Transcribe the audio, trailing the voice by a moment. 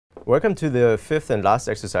Welcome to the fifth and last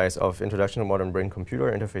exercise of Introduction to Modern Brain-Computer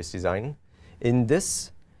Interface Design. In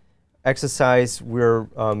this exercise, we're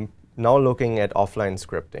now looking at offline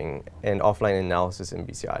scripting and offline analysis in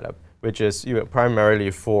BCILAB, which is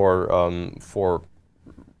primarily for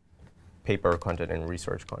paper content and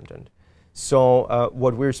research content. So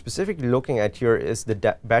what we're specifically looking at here is the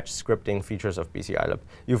batch scripting features of BCILAB.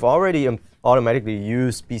 You've already automatically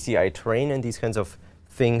used BCI train and these kinds of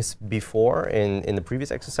things before in the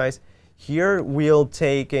previous exercise. Here we'll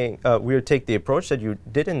take the approach that you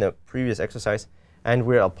did in the previous exercise and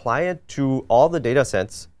we'll apply it to all the data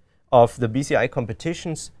sets of the BCI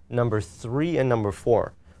competitions number 3 and number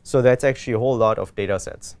 4. So that's actually a whole lot of data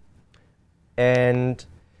sets. And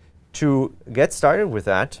to get started with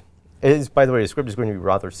that, by the way, the script is going to be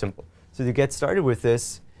rather simple. So to get started with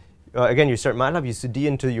this, again, you start MATLAB, you cd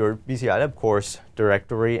into your BCILAB course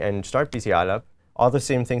directory and start BCILAB. All the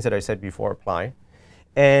same things that I said before apply.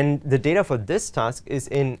 And the data for this task is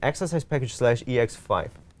in exercise package /ex5.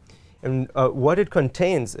 And what it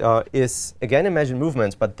contains is, again, imagined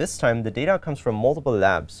movements, but this time the data comes from multiple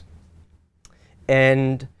labs.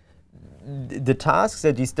 And the tasks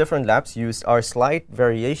that these different labs use are slight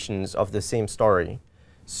variations of the same story.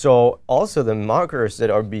 So also the markers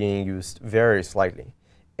that are being used vary slightly.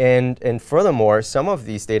 And furthermore, some of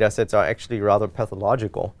these data sets are actually rather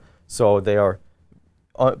pathological. So they are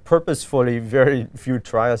purposefully very few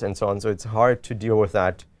trials and so on. So it's hard to deal with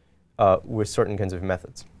that with certain kinds of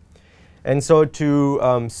methods. And so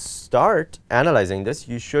to start analyzing this,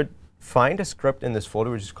 you should find a script in this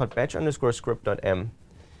folder, which is called batch_script.m.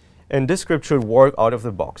 And this script should work out of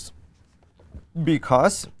the box,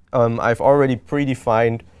 because I've already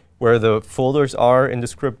predefined where the folders are in the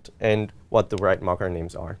script and what the right marker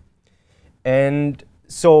names are. And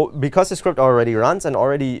so because the script already runs and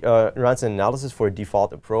already runs an analysis for a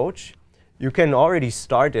default approach, you can already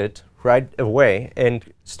start it right away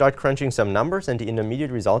and start crunching some numbers, and the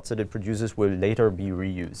intermediate results that it produces will later be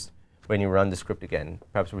reused when you run the script again,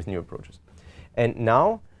 perhaps with new approaches. And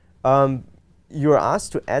now you're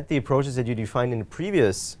asked to add the approaches that you defined in the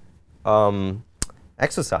previous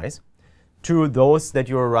exercise to those that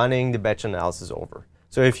you're running the batch analysis over.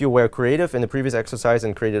 So if you were creative in the previous exercise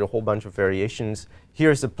and created a whole bunch of variations,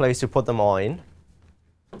 here's the place to put them all in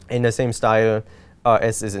the same style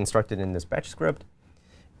as is instructed in this batch script.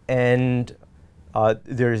 And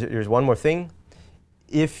there's one more thing.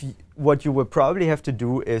 What you will probably have to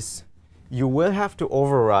do is you will have to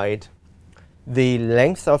override the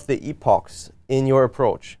length of the epochs in your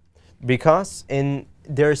approach, because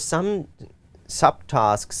there's some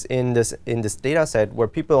subtasks in this data set where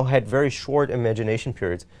people had very short imagination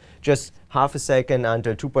periods, just half a second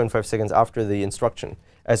until 2.5 seconds after the instruction,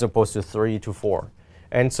 as opposed to 3 to 4.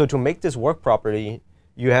 And so to make this work properly,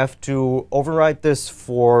 you have to override this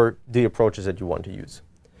for the approaches that you want to use.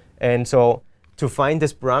 And so to find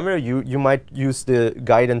this parameter, you might use the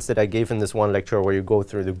guidance that I gave in this one lecture, where you go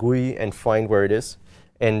through the GUI and find where it is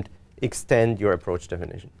and extend your approach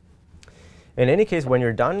definition. In any case, when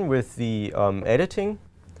you're done with the editing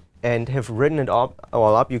and have written it all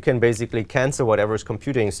up, you can basically cancel whatever is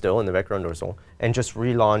computing still in the background or so, and just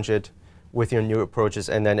relaunch it with your new approaches,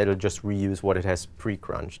 and then it'll just reuse what it has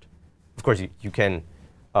pre-crunched. Of course, you can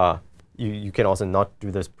also not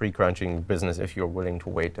do this pre-crunching business if you're willing to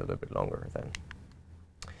wait a little bit longer then.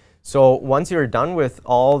 So once you're done with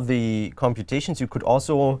all the computations, you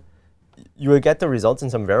will get the results in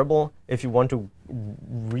some variable. If you want to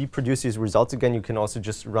reproduce these results again, you can also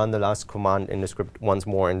just run the last command in the script once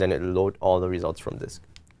more, and then it'll load all the results from disk,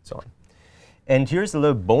 so on. And here's a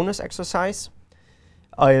little bonus exercise.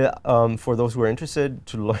 For those who are interested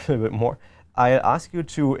to learn a little bit more, I'll ask you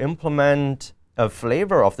to implement a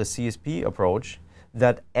flavor of the CSP approach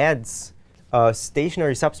that adds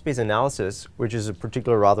stationary subspace analysis, which is a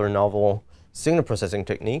particular rather novel signal processing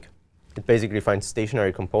technique. It basically finds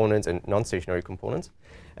stationary components and non-stationary components.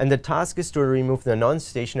 And the task is to remove the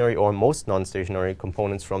non-stationary or most non-stationary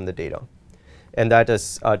components from the data. And that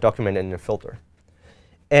is documented in a filter.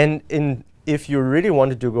 And if you really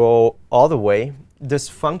wanted to go all the way, this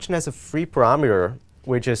function has a free parameter,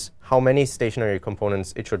 which is how many stationary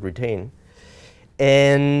components it should retain.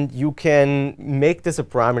 And you can make this a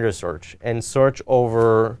parameter search and search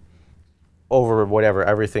over whatever,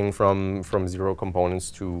 everything from 0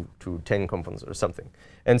 components to 10 components or something.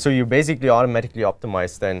 And so you basically automatically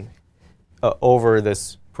optimize then over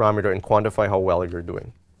this parameter and quantify how well you're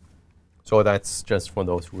doing. So that's just for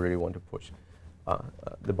those who really want to push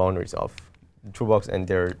the boundaries of the toolbox and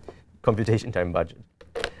their computation time budget.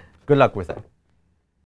 Good luck with that.